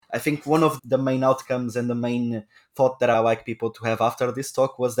I think one of the main outcomes and the main thought that I like people to have after this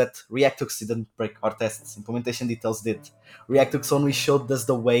talk was that React hooks didn't break our tests. Implementation details did. React hooks only showed us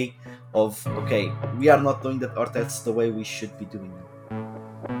the way of, okay, we are not doing our tests the way we should be doing them.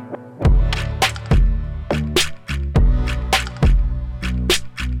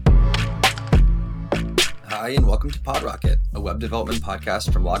 Hi, and welcome to PodRocket, a web development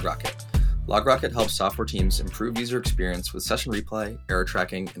podcast from LogRocket. LogRocket helps software teams improve user experience with session replay, error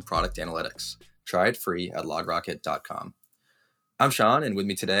tracking, and product analytics. Try it free at logrocket.com. I'm Sean, and with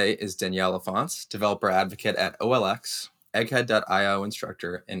me today is Daniel Afonso, developer advocate at OLX, Egghead.io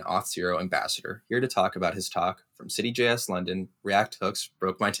instructor, and Auth0 ambassador, here to talk about his talk from CityJS London, React Hooks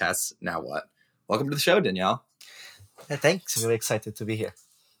Broke My Tests, Now What? Welcome to the show, Daniel. Thanks. Really excited to be here.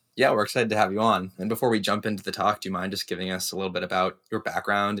 Yeah, we're excited to have you on. And before we jump into the talk, do you mind just giving us a little bit about your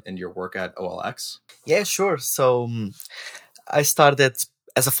background and your work at OLX? Yeah, sure. So I started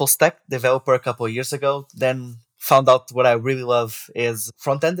as a full stack developer a couple of years ago, then found out what I really love is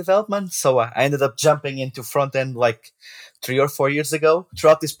front-end development. So I ended up jumping into front-end like 3 or 4 years ago.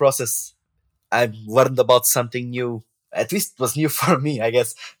 Throughout this process, I learned about something new, at least was new for me, I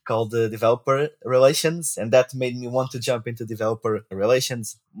guess, called developer relations. And that made me want to jump into developer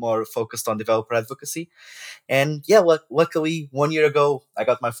relations, more focused on developer advocacy. And yeah, luckily 1 year ago, I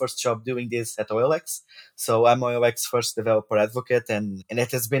got my first job doing this at OLX. So I'm OLX's first developer advocate. And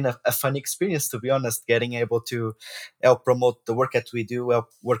it has been a fun experience, to be honest, getting able to help promote the work that we do, help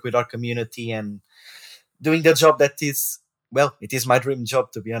work with our community and doing the job that is, well, it is my dream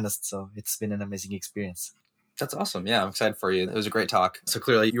job, to be honest. So it's been an amazing experience. That's awesome. Yeah, I'm excited for you. It was a great talk. So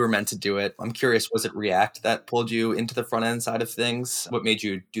clearly you were meant to do it. I'm curious, was it React that pulled you into the front end side of things? What made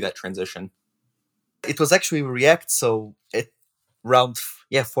you do that transition? It was actually React. So around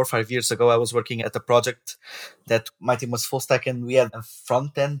 4 or 5 years ago, I was working at a project that my team was full stack and we had a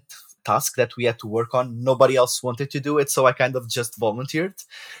front end task that we had to work on. Nobody else wanted to do it. So I kind of just volunteered.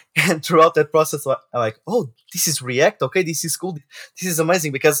 And throughout that process, I'm like, oh, this is React. Okay, this is cool. This is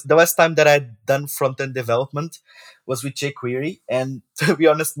amazing, because the last time that I'd done front-end development was with jQuery. And to be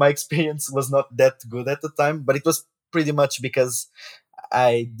honest, my experience was not that good at the time, but it was pretty much because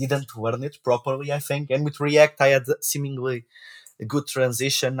I didn't learn it properly, I think. And with React, I had seemingly a good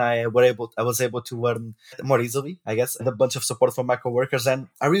transition. I was able to learn more easily, I guess, and a bunch of support from my coworkers. And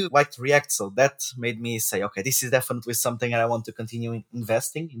I really liked React. So that made me say, okay, this is definitely something I want to continue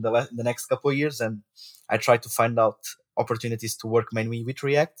investing in the next couple of years. And I tried to find out opportunities to work mainly with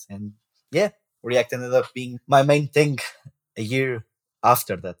React. And yeah, React ended up being my main thing a year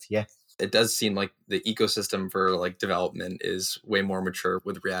after that. Yeah. It does seem like the ecosystem for like development is way more mature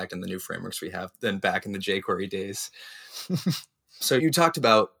with React and the new frameworks we have than back in the jQuery days. So you talked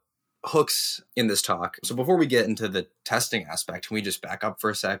about hooks in this talk. So before we get into the testing aspect, can we just back up for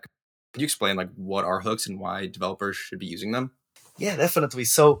a sec? Could you explain like what are hooks and why developers should be using them? Yeah, definitely.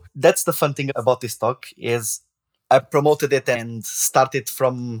 So that's the fun thing about this talk is I promoted it and started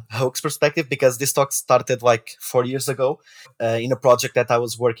from a hooks perspective, because this talk started like 4 years ago in a project that I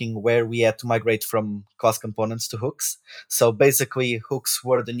was working where we had to migrate from class components to hooks. So basically, hooks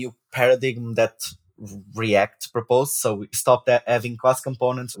were the new paradigm that React proposed. So we stopped having class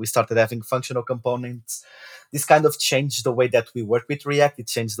components. We started having functional components. This kind of changed the way that we work with React. It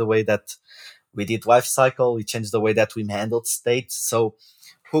changed the way that we did lifecycle. It changed the way that we handled state. So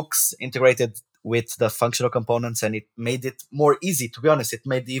hooks integrated with the functional components, and it made it more easy. To be honest, it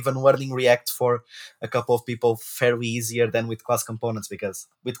made even learning React for a couple of people fairly easier than with class components, because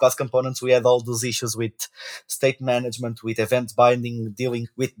with class components, we had all those issues with state management, with event binding, dealing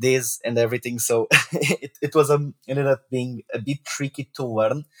with this and everything. So it was ended up being a bit tricky to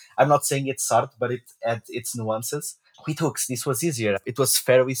learn. I'm not saying it's hard, but it had its nuances. With hooks, this was easier. It was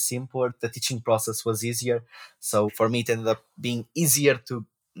fairly simpler. The teaching process was easier. So for me, it ended up being easier to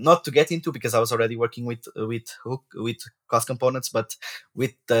not to get into, because I was already working with class components, but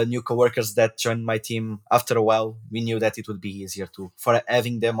with the new coworkers that joined my team after a while, we knew that it would be easier for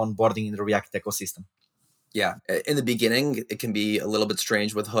having them onboarding in the React ecosystem. Yeah. In the beginning, it can be a little bit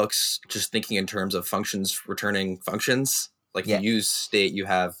strange with hooks, just thinking in terms of functions returning functions. Like if you use state, you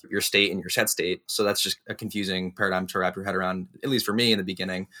have your state and your set state. So that's just a confusing paradigm to wrap your head around, at least for me in the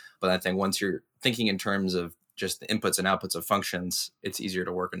beginning. But I think once you're thinking in terms of just the inputs and outputs of functions, it's easier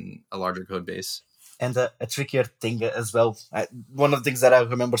to work in a larger code base. And a trickier thing as well, one of the things that I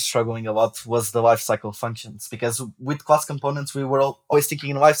remember struggling a lot was the lifecycle functions, because with class components, we were always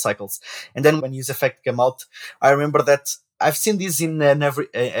thinking in lifecycles. And then when use effect came out, I remember that I've seen this in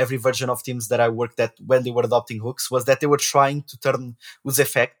every version of teams that I worked at when they were adopting hooks, was that they were trying to turn use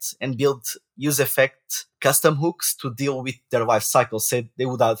effect and build use effect custom hooks to deal with their life cycle. Say they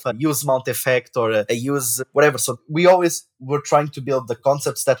would have a use mount effect or a use whatever. So we always were trying to build the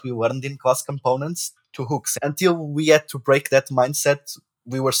concepts that we learned in class components to hooks. Until we had to break that mindset,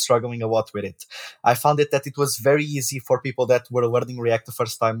 we were struggling a lot with it. I found that it was very easy for people that were learning React the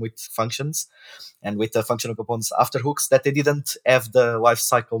first time with functions and with the functional components after hooks, that they didn't have the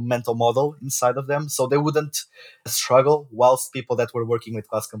lifecycle mental model inside of them. So they wouldn't struggle, whilst people that were working with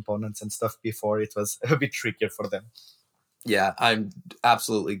class components and stuff before, it was a bit trickier for them. Yeah, I'm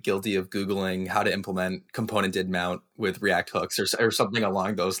absolutely guilty of Googling how to implement component did mount with React hooks or something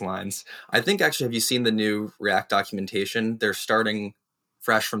along those lines. I think actually, have you seen the new React documentation? They're starting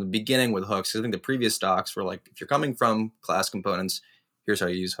fresh from the beginning with hooks. I think the previous docs were like, if you're coming from class components, here's how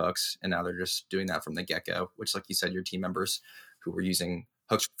you use hooks. And now they're just doing that from the get-go, which, like you said, your team members who were using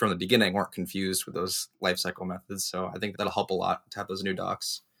hooks from the beginning weren't confused with those lifecycle methods. So I think that'll help a lot to have those new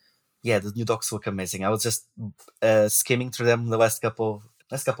docs. Yeah, the new docs look amazing. I was just skimming through them the last couple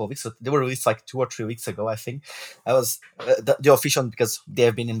of weeks. So they were released like 2 or 3 weeks ago, I think. I was the official, because they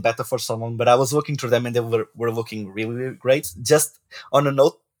have been in beta for so long, but I was looking through them and they were looking really, really great. Just on a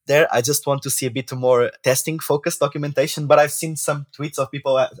note there, I just want to see a bit more testing focused documentation, but I've seen some tweets of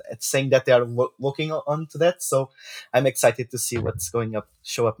people saying that they are looking onto that. So I'm excited to see what's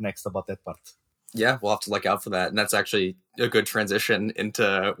show up next about that part. Yeah, we'll have to look out for that. And that's actually a good transition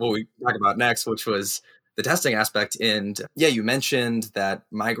into what we talk about next, which was the testing aspect. And yeah, you mentioned that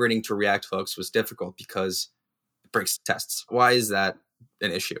migrating to React hooks was difficult because it breaks tests. Why is that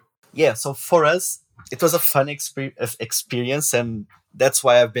an issue? Yeah, so for us, it was a fun experience, and that's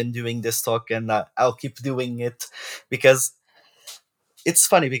why I've been doing this talk, and I'll keep doing it, because it's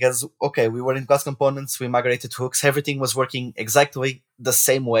funny because, okay, we were in class components, we migrated to hooks, everything was working exactly the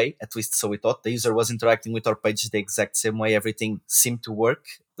same way, at least so we thought. The user was interacting with our page the exact same way, everything seemed to work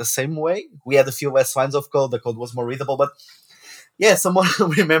the same way. We had a few less lines of code, the code was more readable, but yeah, someone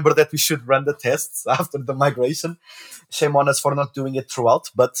remembered that we should run the tests after the migration. Shame on us for not doing it throughout,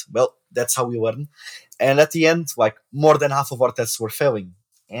 but well, that's how we learn. And at the end, like, more than half of our tests were failing.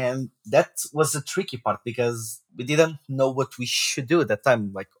 And that was the tricky part, because we didn't know what we should do at that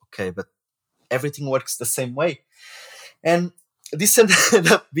time. Like, okay, but everything works the same way. And this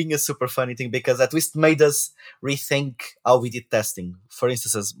ended up being a super funny thing, because at least made us rethink how we did testing. For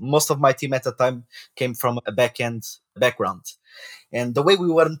instance, most of my team at the time came from a back-end background. And the way we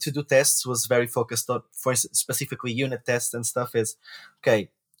learned to do tests was very focused on, for instance, specifically unit tests and stuff, is, okay,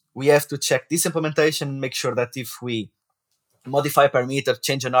 we have to check this implementation and make sure that if we modify a parameter,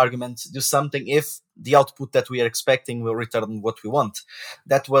 change an argument, do something, if the output that we are expecting will return what we want.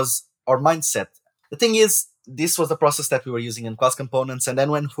 That was our mindset. The thing is, this was the process that we were using in class components, and then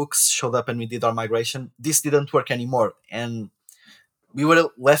when hooks showed up and we did our migration, this didn't work anymore. And we were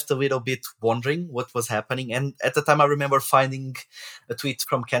left a little bit wondering what was happening. And at the time, I remember finding a tweet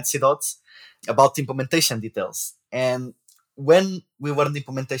from Kenzie Dodds about implementation details. And when we learned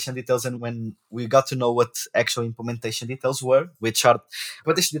implementation details, and when we got to know what actual implementation details were, which are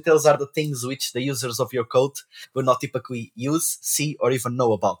implementation details are the things which the users of your code will not typically use, see, or even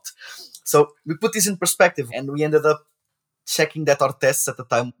know about. So we put this in perspective, and we ended up checking that our tests at the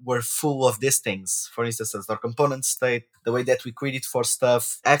time were full of these things. For instance, our component state, the way that we queried for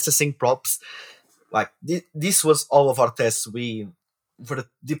stuff, accessing props. Like, this was all of our tests. We were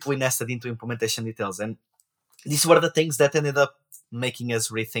deeply nested into implementation details. And these were the things that ended up making us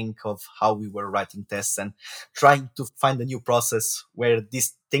rethink of how we were writing tests and trying to find a new process where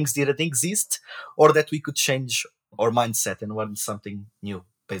these things didn't exist, or that we could change our mindset and learn something new,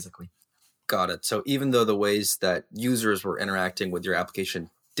 basically. Got it. So even though the ways that users were interacting with your application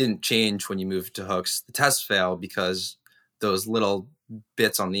didn't change when you moved to hooks, the tests fail because those little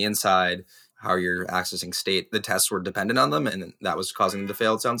bits on the inside, how you're accessing state, the tests were dependent on them, and that was causing them to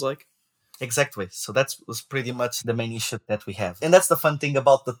fail, it sounds like? Exactly. So that was pretty much the main issue that we have. And that's the fun thing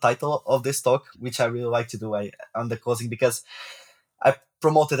about the title of this talk, which I really like to do on the closing, because I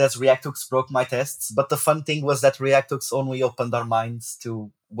promoted as React hooks broke my tests. But the fun thing was that React hooks only opened our minds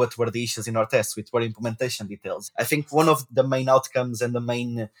to what were the issues in our tests, which were implementation details. I think one of the main outcomes and the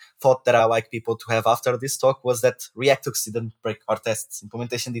main thought that I like people to have after this talk was that React hooks didn't break our tests.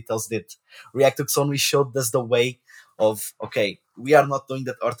 Implementation details did. React hooks only showed us the way of, okay, we are not doing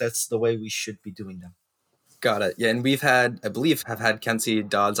our tests the way we should be doing them. Got it. Yeah, and we've had, I believe, have had Kenzie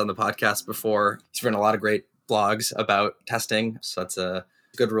Dodds on the podcast before. He's written a lot of great blogs about testing. So that's a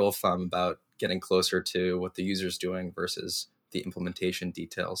good rule of thumb about getting closer to what the user's doing versus the implementation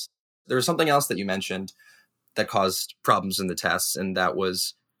details. There was something else that you mentioned that caused problems in the tests, and that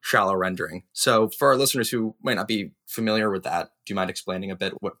was shallow rendering. So for our listeners who might not be familiar with that, do you mind explaining a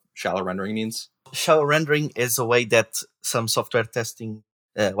bit what shallow rendering means? Shallow rendering is a way that some software testing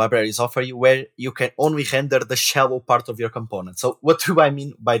libraries offer you, where you can only render the shallow part of your component. So what do I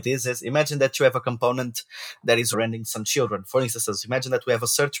mean by this is, imagine that you have a component that is rendering some children. For instance, imagine that we have a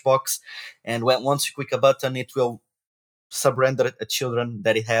search box, and once you click a button, it will sub-render a children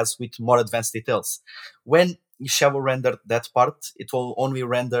that it has with more advanced details. When you shallow render that part, it will only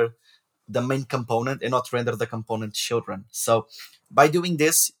render the main component and not render the component children. So by doing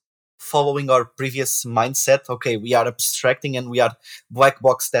this, following our previous mindset, okay, we are abstracting and we are black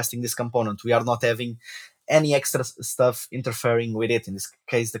box testing this component. We are not having any extra stuff interfering with it, in this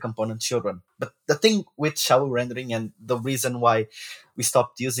case, the component children. But the thing with shallow rendering, and the reason why we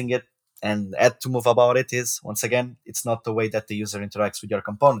stopped using it and had to move about it, is, once again, it's not the way that the user interacts with your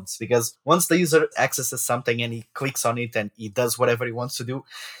components. Because once the user accesses something and he clicks on it and he does whatever he wants to do,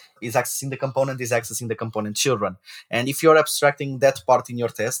 is accessing the component children. And if you're abstracting that part in your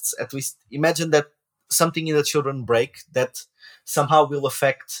tests, at least imagine that something in the children break that somehow will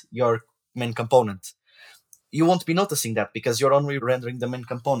affect your main component. You won't be noticing that because you're only rendering the main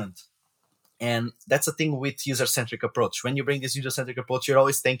component. And that's the thing with user-centric approach. When you bring this user-centric approach, you're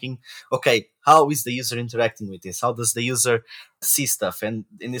always thinking, okay, how is the user interacting with this? How does the user see stuff? And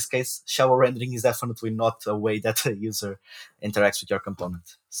in this case, shallow rendering is definitely not a way that a user interacts with your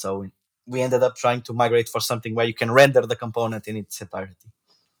component. So we ended up trying to migrate for something where you can render the component in its entirety.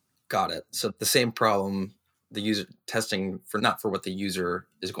 Got it. So the same problem, the user testing for not for what the user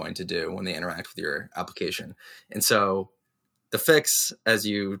is going to do when they interact with your application. And so the fix, as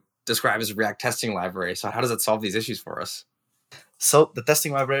you describe, as a React testing library. So how does it solve these issues for us? So the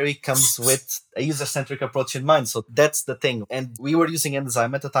testing library comes with a user-centric approach in mind. So that's the thing. And we were using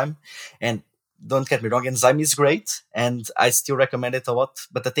Enzyme at the time. And don't get me wrong, Enzyme is great, and I still recommend it a lot.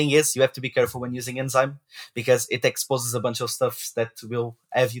 But the thing is, you have to be careful when using Enzyme, because it exposes a bunch of stuff that will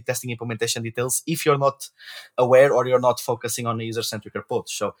have you testing implementation details if you're not aware or you're not focusing on a user-centric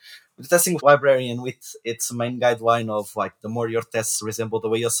approach. So with the testing library and with its main guideline of like, the more your tests resemble the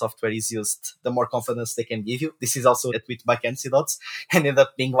way your software is used, the more confidence they can give you. This is also with by Kenzie Dots, and ended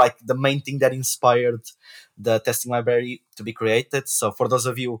up being like the main thing that inspired the testing library to be created. So for those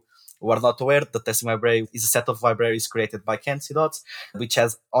of you who are not aware, the testing library is a set of libraries created by Kenzie Dots, which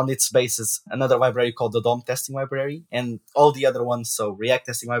has on its basis another library called the DOM testing library, and all the other ones, so React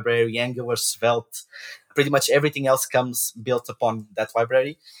testing library, Angular, Svelte, pretty much everything else comes built upon that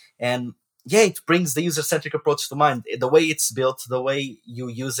library. And yeah, it brings the user-centric approach to mind. The way it's built, the way you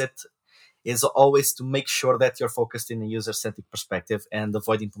use it, is always to make sure that you're focused in a user-centric perspective and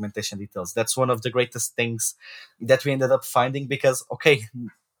avoid implementation details. That's one of the greatest things that we ended up finding, because, okay,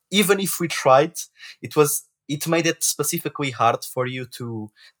 even if we tried, it made it specifically hard for you to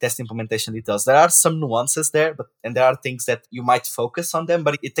test implementation details. There are some nuances there, and there are things that you might focus on them,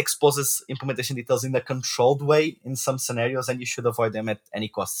 but it exposes implementation details in a controlled way in some scenarios, and you should avoid them at any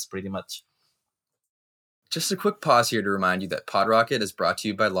costs, pretty much. Just a quick pause here to remind you that PodRocket is brought to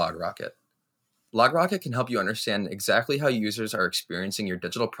you by LogRocket. LogRocket can help you understand exactly how users are experiencing your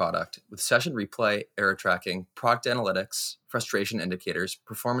digital product with session replay, error tracking, product analytics, frustration indicators,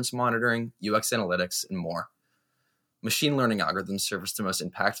 performance monitoring, UX analytics, and more. Machine learning algorithms surface the most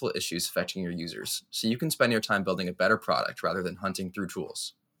impactful issues affecting your users, so you can spend your time building a better product rather than hunting through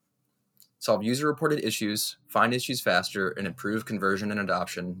tools. Solve user-reported issues, find issues faster, and improve conversion and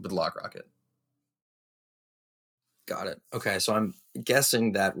adoption with LogRocket. Got it. Okay, so I'm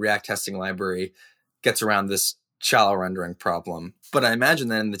guessing that React testing library gets around this shallow rendering problem. But I imagine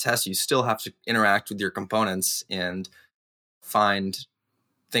that in the test, you still have to interact with your components and find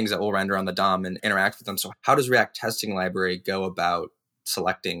things that will render on the DOM and interact with them. So how does React testing library go about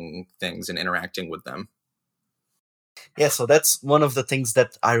selecting things and interacting with them? Yeah, so that's one of the things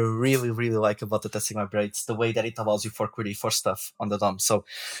that I really, really like about the testing library. It's the way that it allows you for query for stuff on the DOM. So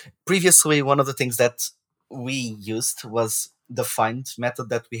previously, one of the things that we used was the find method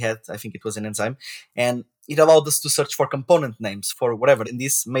that we had. I think it was in Enzyme, and it allowed us to search for component names for whatever. And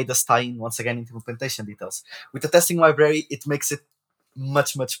this made us tie in once again into implementation details. With the testing library, it makes it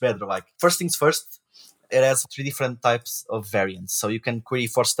much, much better. Like, first things first, it has 3 different types of variants. So you can query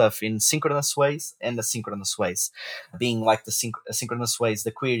for stuff in synchronous ways and asynchronous ways, being like the synchronous ways,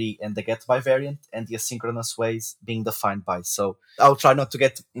 the query and the get by variant, and the asynchronous ways being the find by. So I'll try not to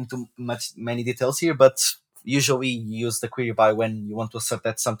get into many details here, but Usually you use the query by when you want to assert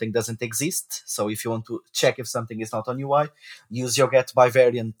that something doesn't exist. So if you want to check if something is not on UI, use your get by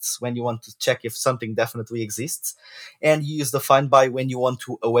variant when you want to check if something definitely exists. And you use the find by when you want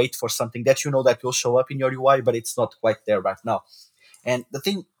to await for something that you know that will show up in your UI, but it's not quite there right now. And the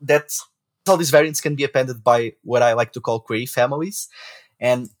thing that all these variants can be appended by what I like to call query families.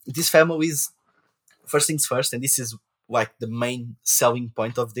 And these families, first things first, and this is like the main selling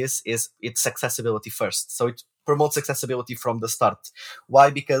point of this, is it's accessibility first. So it promotes accessibility from the start. Why?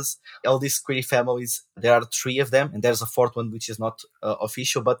 Because all these query families, there are three of them, and there's a fourth one which is not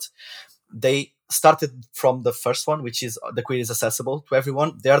official, but they started from the first one, which is the query is accessible to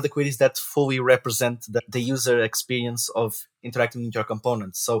everyone. They are the queries that fully represent the user experience of interacting with your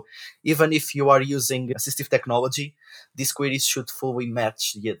components. So even if you are using assistive technology, these queries should fully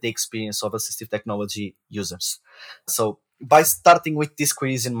match the experience of assistive technology users. So by starting with these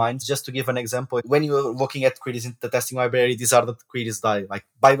queries in mind, just to give an example, when you're looking at queries in the testing library, these are the queries that like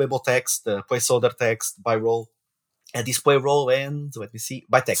by label text, placeholder text, by role, and display role, and let me see,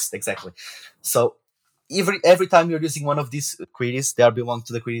 by text, exactly. So every time you're using one of these queries, they are belong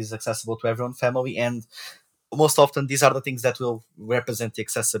to the queries accessible to everyone family, and most often these are the things that will represent the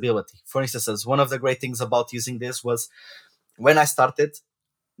accessibility. For instance, one of the great things about using this was when I started,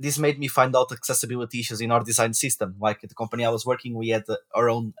 this made me find out accessibility issues in our design system. Like at the company I was working, we had our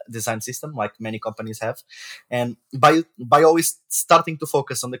own design system, like many companies have. And by always starting to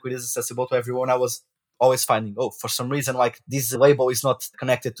focus on the queries accessible to everyone, I was always finding, oh, for some reason, like this label is not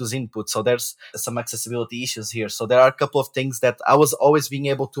connected to the input. So there's some accessibility issues here. So there are a couple of things that I was always being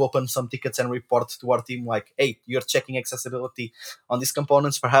able to open some tickets and report to our team, like, hey, you're checking accessibility on these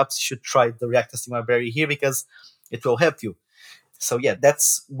components. Perhaps you should try the React testing library here because it will help you. So yeah,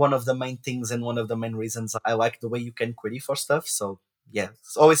 that's one of the main things and one of the main reasons I like the way you can query for stuff. So yeah,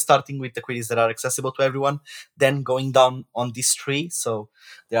 it's always starting with the queries that are accessible to everyone, then going down on this tree. So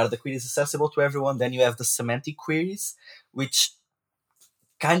there are the queries accessible to everyone. Then you have the semantic queries, which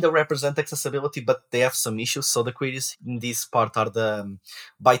kind of represent accessibility, but they have some issues. So the queries in this part are the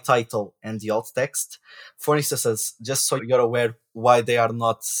by title and the alt text. For instance, just so you're aware why they are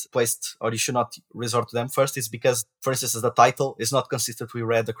not placed or you should not resort to them first is because, for instance, the title is not consistently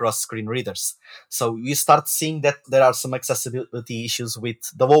read across screen readers. So you start seeing that there are some accessibility issues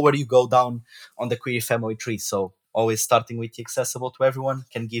with the lower you go down on the query family tree. So always starting with the accessible to everyone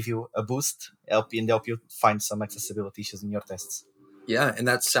can give you a boost, help you find some accessibility issues in your tests. Yeah, and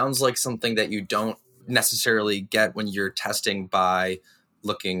that sounds like something that you don't necessarily get when you're testing by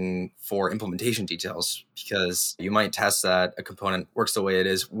looking for implementation details, because you might test that a component works the way it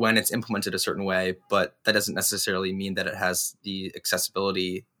is when it's implemented a certain way, but that doesn't necessarily mean that it has the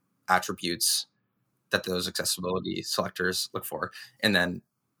accessibility attributes that those accessibility selectors look for. And then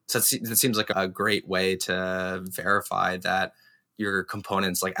so it seems like a great way to verify that your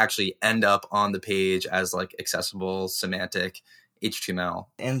components like actually end up on the page as like accessible semantic HTML.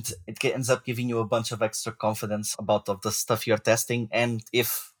 And it ends up giving you a bunch of extra confidence about of the stuff you're testing, and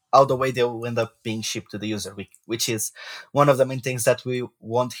if how the way they will end up being shipped to the user, which is one of the main things that we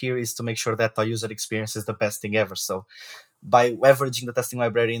want here, is to make sure that our user experience is the best thing ever. So by leveraging the testing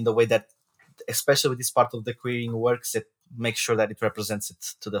library in the way that, especially with this part of the querying works, it makes sure that it represents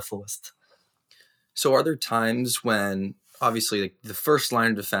it to the fullest. So are there times when, obviously, like the first line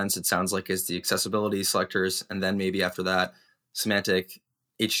of defense, it sounds like, is the accessibility selectors, and then maybe after that, semantic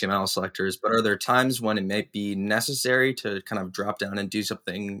HTML selectors, but are there times when it might be necessary to kind of drop down and do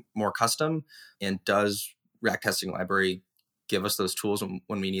something more custom? And does React Testing Library give us those tools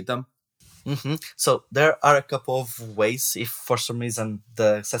when we need them? Mm-hmm. So there are a couple of ways if for some reason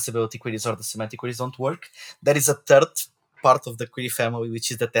the accessibility queries or the semantic queries don't work. There is a third part of the query family,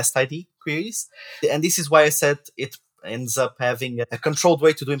 which is the test ID queries. And this is why I said it ends up having a controlled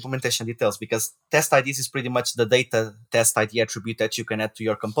way to do implementation details, because test IDs is pretty much the data test ID attribute that you can add to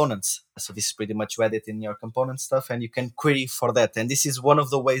your components. So this is pretty much you add it in your component stuff and you can query for that. And this is one of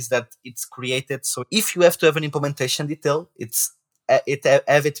the ways that it's created. So if you have to have an implementation detail,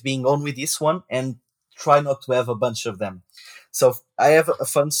 have it being only this one, and try not to have a bunch of them. So I have a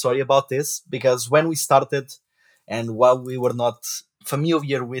fun story about this, because when we started and while we were not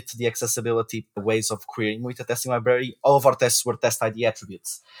familiar with the accessibility ways of querying with the testing library, all of our tests were test ID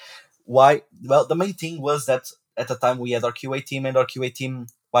attributes. Why? Well, the main thing was that at the time we had our QA team, and our QA team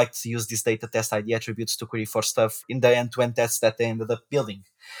liked to use these data test ID attributes to query for stuff in the end-to-end tests that they ended up building.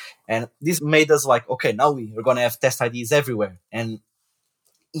 And this made us like, okay, now we're going to have test IDs everywhere. And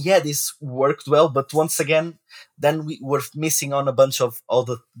yeah, this worked well, but once again, then we were missing on a bunch of all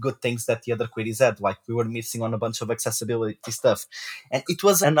the good things that the other queries had. Like we were missing on a bunch of accessibility stuff. And it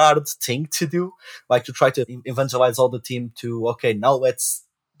was an hard thing to do, like to try to evangelize all the team to, okay, now let's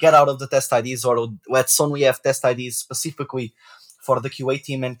get out of the test IDs, or let's only have test IDs specifically for the QA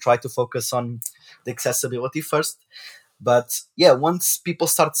team and try to focus on the accessibility first. But yeah, once people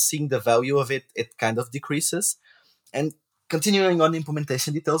start seeing the value of it, it kind of decreases. And continuing on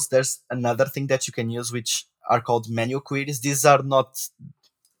implementation details, there's another thing that you can use, which are called manual queries. These are not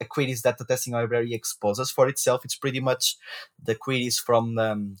queries that the testing library exposes for itself. It's pretty much the queries from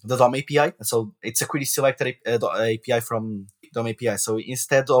the DOM API. So it's a query selector API from DOM API. So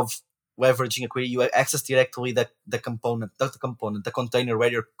instead of leveraging a query, you access directly the container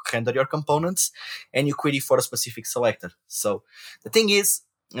where you render your components, and you query for a specific selector. So the thing is,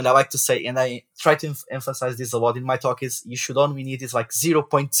 and I like to say, and I try to emphasize this a lot in my talk, is you should only need this like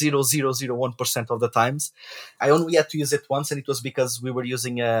 0.0001% of the times. I only had to use it once, and it was because we were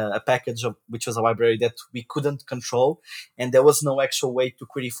using a package which was a library that we couldn't control, and there was no actual way to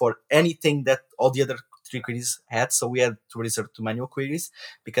query for anything that all the other three queries had. So we had to resort to manual queries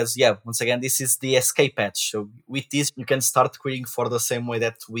because, yeah, once again, this is the escape hatch. So with this, you can start querying for the same way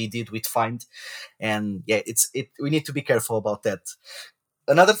that we did with find. And yeah, we need to be careful about that.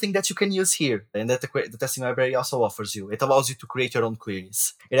 Another thing that you can use here, and that the testing library also offers you, it allows you to create your own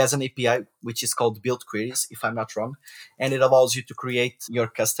queries. It has an API, which is called build queries, if I'm not wrong, and it allows you to create your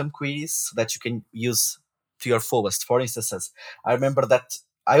custom queries so that you can use to your fullest. For instance, I remember that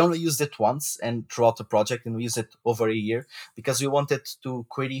I only used it once and throughout the project, and we used it over a year because we wanted to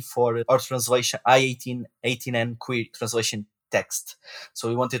query for our translation I18N query translation text. So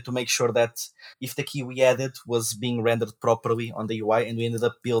we wanted to make sure that if the key we added was being rendered properly on the UI, and we ended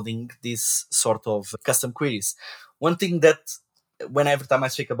up building this sort of custom queries. One thing that every time I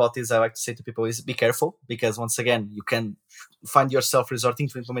speak about this, I like to say to people is be careful, because once again, you can find yourself resorting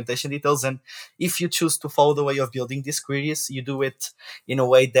to implementation details. And if you choose to follow the way of building these queries, you do it in a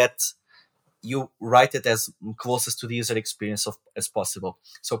way that you write it as closest to the user experience as possible.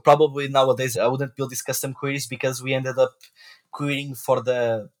 So probably nowadays I wouldn't build these custom queries because we ended up querying for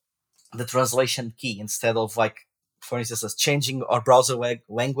the translation key instead of, like, for instance, changing our browser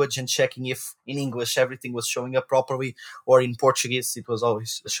language and checking if in English everything was showing up properly, or in Portuguese it was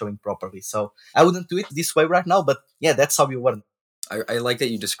always showing properly. So I wouldn't do it this way right now, but yeah, that's how you learn. I like that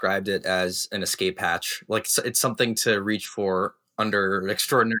you described it as an escape hatch. Like it's something to reach for under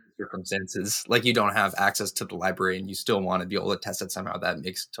extraordinary circumstances. Like you don't have access to the library and you still want to be able to test it somehow. That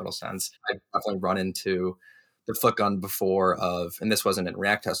makes total sense. I've definitely run into the foot gun before of, and this wasn't in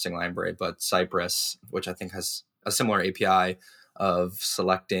React testing library, but Cypress, which I think has a similar API of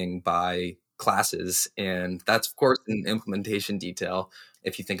selecting by classes. And that's, of course, an implementation detail.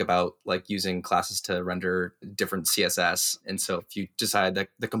 If you think about like using classes to render different CSS. And so if you decide that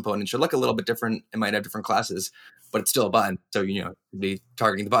the component should look a little bit different, it might have different classes, but it's still a button. So, be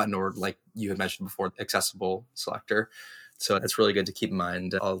targeting the button, or like you had mentioned before, accessible selector. So that's really good to keep in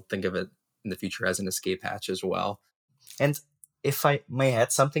mind. I'll think of it in the future as an escape hatch as well. And if I may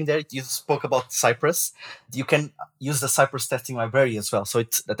add something there, you spoke about Cypress. You can use the Cypress testing library as well. So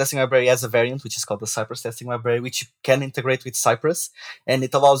the testing library has a variant, which is called the Cypress testing library, which you can integrate with Cypress. And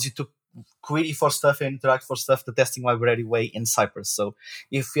it allows you to query for stuff and interact for stuff the testing library way in Cypress. So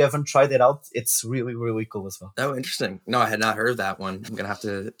if you haven't tried it out, it's really, really cool as well. Oh, interesting. No, I had not heard of that one. I'm going to have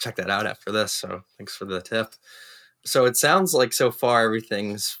to check that out after this. So thanks for the tip. So it sounds like so far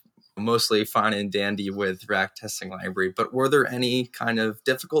everything's mostly fine and dandy with React testing library, but were there any kind of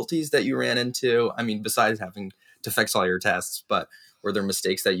difficulties that you ran into? I mean, besides having to fix all your tests, but were there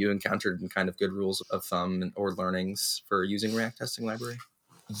mistakes that you encountered and kind of good rules of thumb or learnings for using React testing library?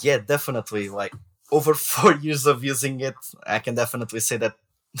 Yeah, definitely. Like over 4 years of using it, I can definitely say that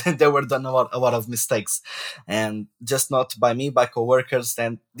there were done a lot of mistakes, and just not by me, by coworkers.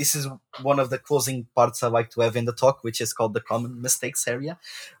 And this is one of the closing parts I like to have in the talk, which is called the common mistakes area,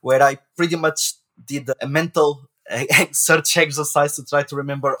 where I pretty much did a mental search exercise to try to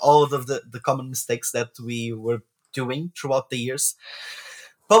remember all of the common mistakes that we were doing throughout the years.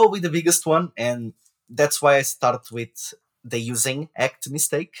 Probably the biggest one, and that's why I start with the using act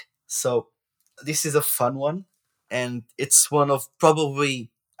mistake. So this is a fun one, and it's one of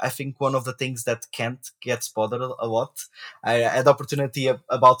probably, I think, one of the things that Kent gets bothered a lot. I had the opportunity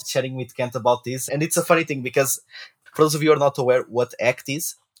about chatting with Kent about this, and it's a funny thing because for those of you who are not aware what ACT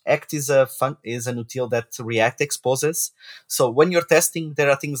is, Act is an util that React exposes. So when you're testing, there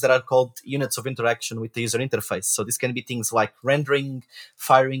are things that are called units of interaction with the user interface. So this can be things like rendering,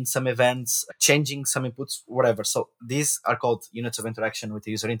 firing some events, changing some inputs, whatever. So these are called units of interaction with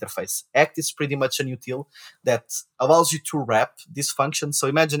the user interface. Act is pretty much an util that allows you to wrap this function. So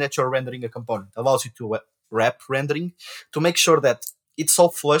imagine that you're rendering a component, allows you to wrap rendering to make sure that it's all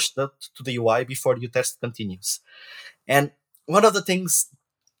flushed to the UI before your test continues. And one of the things,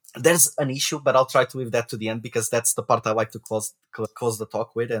 there's an issue, but I'll try to leave that to the end because that's the part I like to close the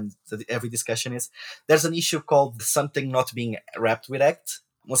talk with, and every discussion is. There's an issue called something not being wrapped with Act.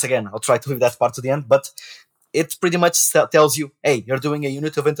 Once again, I'll try to leave that part to the end, but it pretty much tells you, hey, you're doing a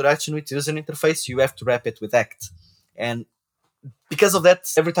unit of interaction with user interface, you have to wrap it with Act. And because of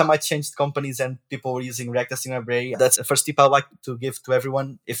that, every time I changed companies and people were using React Testing Library, that's the first tip I like to give to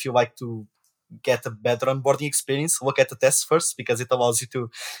everyone. If you like to get a better onboarding experience, look at the tests first because it allows you to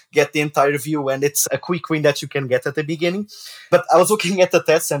get the entire view and it's a quick win that you can get at the beginning. But I was looking at the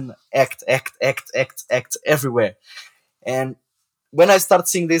tests and act everywhere. And when I start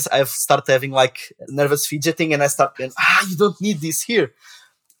seeing this, I've started having like nervous fidgeting and I start going, you don't need this here.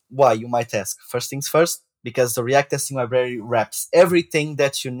 Why, you might ask? First things first, because the React Testing Library wraps everything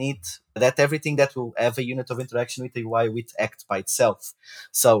that you need, everything that will have a unit of interaction with the UI with Act by itself.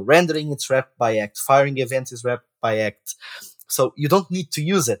 So rendering, it's wrapped by Act. Firing events is wrapped by Act. So you don't need to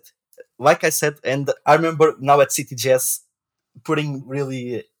use it. Like I said, and I remember now at CTJS putting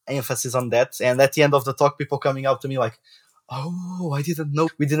really emphasis on that. And at the end of the talk, people coming out to me like, oh, I didn't know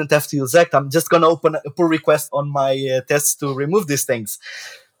we didn't have to use Act. I'm just going to open a pull request on my tests to remove these things.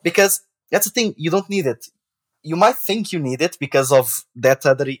 Because that's the thing, you don't need it. You might think you need it because of that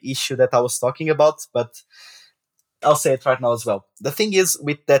other issue that I was talking about, but I'll say it right now as well. The thing is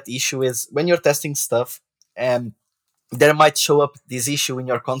with that issue is when you're testing stuff, there might show up this issue in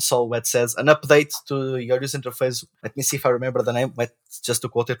your console where it says an update to your user interface. Let me see if I remember the name, but just to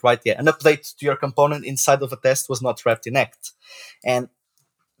quote it right. Yeah, an update to your component inside of a test was not wrapped in Act. And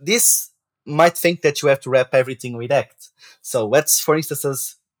this might think that you have to wrap everything with Act. So let's, for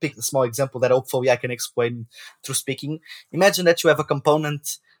instance, pick a small example that hopefully I can explain through speaking. Imagine that you have a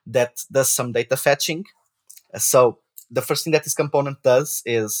component that does some data fetching. So the first thing that this component does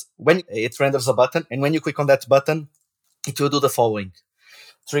is when it renders a button, and when you click on that button, it will do the following.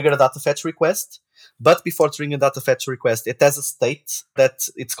 Trigger a data fetch request. But before triggering a data fetch request, it has a state that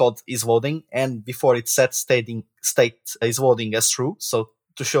it's called isLoading. And before it sets state isLoading as true. So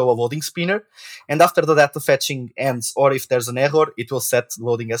to show a loading spinner. And after the data fetching ends, or if there's an error, it will set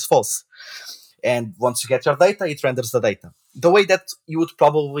loading as false. And once you get your data, it renders the data. The way that you would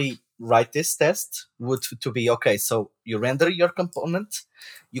probably write this test would to be, okay, so you render your component,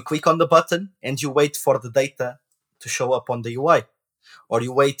 you click on the button, and you wait for the data to show up on the UI. Or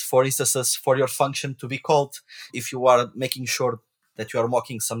you wait, for instances, for your function to be called if you are making sure that you are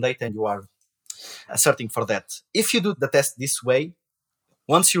mocking some data and you are asserting for that. If you do the test this way,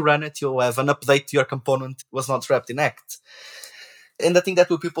 once you run it, you'll have an update to your component was not wrapped in Act. And the thing that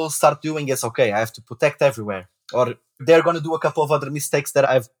people start doing is, okay, I have to put Act everywhere. Or they're going to do a couple of other mistakes that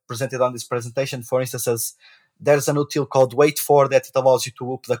I've presented on this presentation. For instance, there's an util called wait for that it allows you to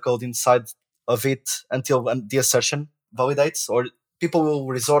loop the code inside of it until the assertion validates. Or people will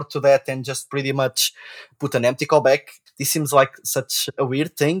resort to that and just pretty much put an empty callback. This seems like such a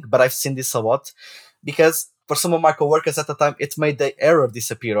weird thing, but I've seen this a lot because for some of my coworkers at the time, it made the error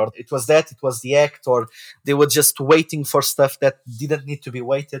disappear, or it was the Act, or they were just waiting for stuff that didn't need to be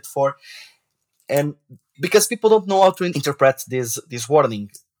waited for. And because people don't know how to interpret this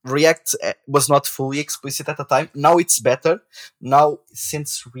warning, React was not fully explicit at the time. Now it's better. Now,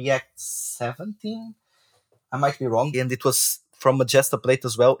 since React 17, I might be wrong, and it was from a jest update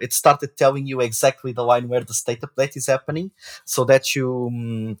as well, it started telling you exactly the line where the state update is happening so that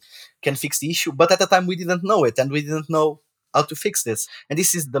you can fix the issue. But at the time, we didn't know it, and we didn't know how to fix this. And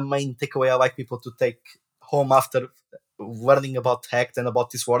this is the main takeaway I like people to take home after learning about Act and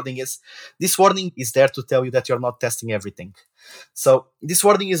about this warning is this warning is there to tell you that you're not testing everything. So this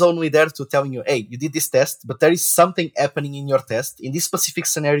warning is only there to telling you, hey, you did this test, but there is something happening in your test in this specific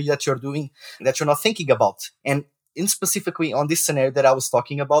scenario that you're doing that you're not thinking about. And in specifically on this scenario that I was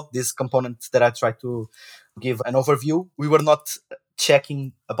talking about, this component that I tried to give an overview, we were not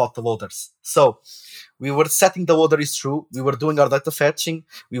checking about the loaders. So we were setting the loader is true. We were doing our data fetching.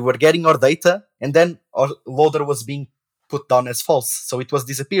 We were getting our data, and then our loader was being put down as false. So it was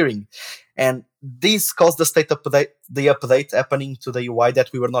disappearing. And this caused the update happening to the UI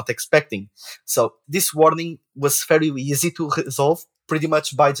that we were not expecting. So this warning was very easy to resolve. pretty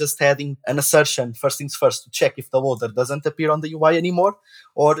much by just adding an assertion, first things first, to check if the loader doesn't appear on the UI anymore,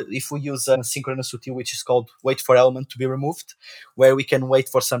 or if we use a synchronous util, which is called wait for element to be removed, where we can wait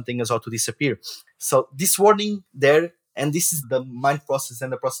for something as well to disappear. So this warning there, and this is the mind process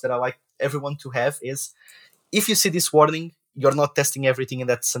and the process that I like everyone to have, is if you see this warning, you're not testing everything in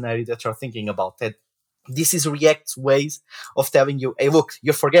that scenario that you're thinking about. That this is React's ways of telling you, hey, look,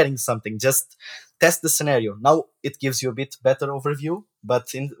 you're forgetting something. Just test the scenario. Now it gives you a bit better overview,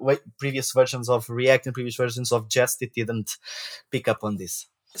 but in previous versions of React and previous versions of Jest, it didn't pick up on this.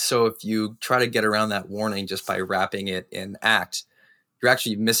 So if you try to get around that warning just by wrapping it in act, you're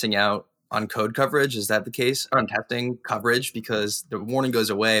actually missing out on code coverage. Is that the case? On testing coverage, because the warning goes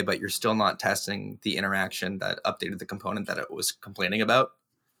away, but you're still not testing the interaction that updated the component that it was complaining about?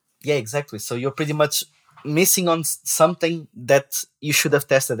 Yeah, exactly. So you're pretty much missing on something that you should have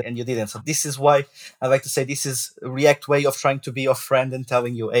tested and you didn't. So this is why I like to say this is React way of trying to be your friend and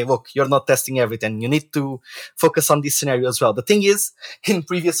telling you, hey, look, you're not testing everything. You need to focus on this scenario as well. The thing is, in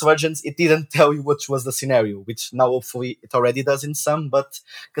previous versions, it didn't tell you which was the scenario, which now hopefully it already does in some. But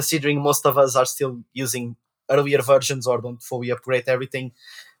considering most of us are still using earlier versions or don't fully upgrade everything,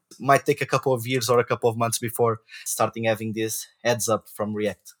 it might take a couple of years or a couple of months before starting having this heads up from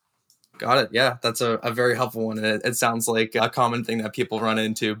React. Got it. Yeah, that's a very helpful one. And it sounds like a common thing that people run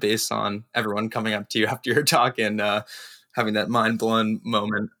into based on everyone coming up to you after your talk and having that mind-blown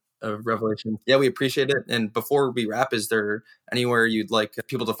moment of revelation. Yeah, we appreciate it. And before we wrap, is there anywhere you'd like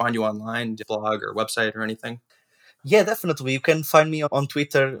people to find you online, blog or website or anything? Yeah, definitely. You can find me on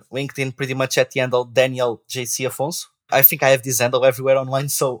Twitter, LinkedIn, pretty much at the handle Daniel JC Afonso. I think I have this handle everywhere online,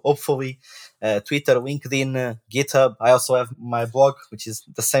 so hopefully Twitter, LinkedIn, GitHub. I also have my blog, which is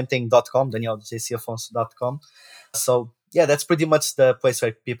the same thing, .com, danieljcafonso.com. So yeah, that's pretty much the place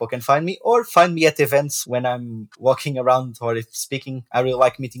where people can find me, or find me at events when I'm walking around or if speaking. I really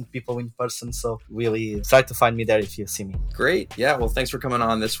like meeting people in person, so really try to find me there if you see me. Great. Yeah, well, thanks for coming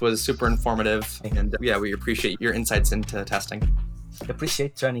on. This was super informative. And yeah, we appreciate your insights into testing.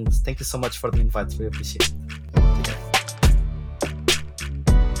 Appreciate joining. Thank you so much for the invite. We appreciate it.